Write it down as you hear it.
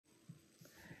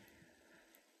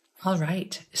All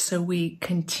right, so we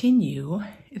continue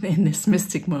in this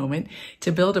mystic moment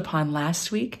to build upon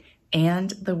last week and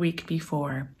the week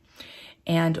before.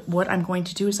 And what I'm going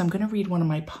to do is I'm going to read one of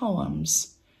my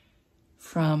poems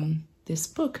from this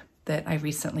book that I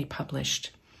recently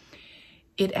published.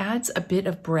 It adds a bit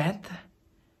of breadth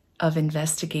of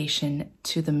investigation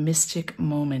to the mystic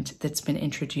moment that's been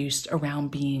introduced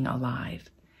around being alive.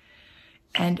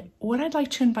 And what I'd like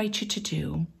to invite you to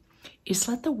do is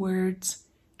let the words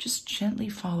just gently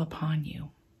fall upon you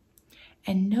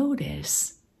and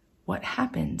notice what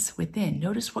happens within.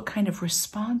 Notice what kind of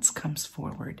response comes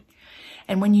forward.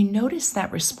 And when you notice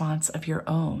that response of your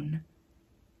own,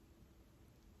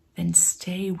 then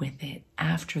stay with it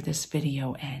after this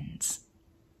video ends.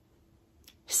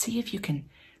 See if you can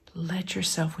let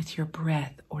yourself with your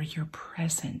breath or your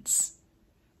presence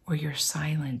or your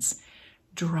silence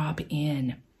drop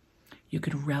in. You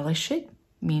could relish it.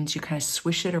 Means you kind of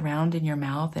swish it around in your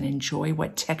mouth and enjoy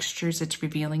what textures it's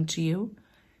revealing to you.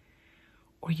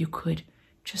 Or you could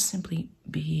just simply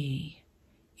be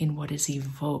in what is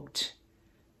evoked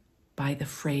by the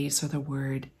phrase or the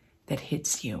word that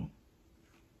hits you.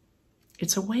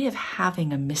 It's a way of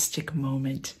having a mystic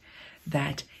moment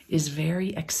that is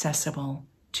very accessible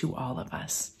to all of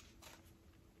us.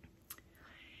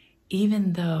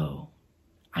 Even though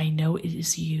I know it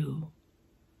is you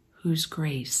whose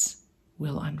grace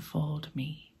will unfold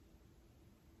me.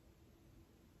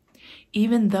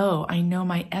 Even though I know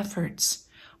my efforts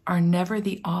are never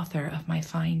the author of my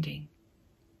finding,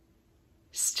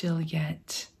 still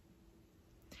yet,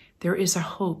 there is a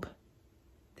hope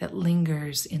that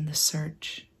lingers in the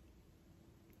search.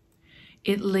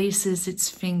 It laces its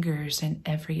fingers in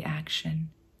every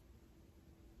action.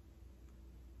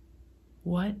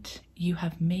 What you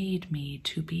have made me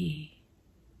to be.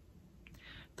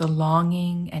 The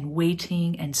longing and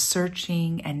waiting and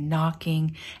searching and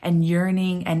knocking and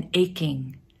yearning and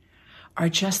aching are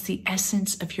just the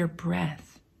essence of your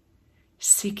breath,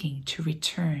 seeking to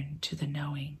return to the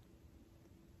knowing.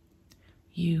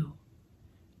 You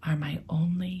are my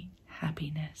only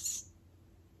happiness.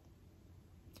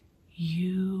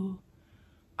 You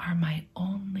are my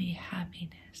only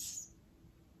happiness.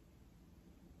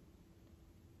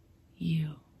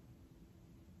 You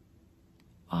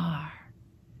are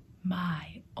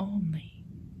my only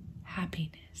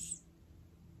happiness.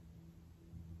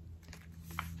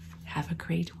 Have a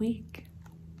great week.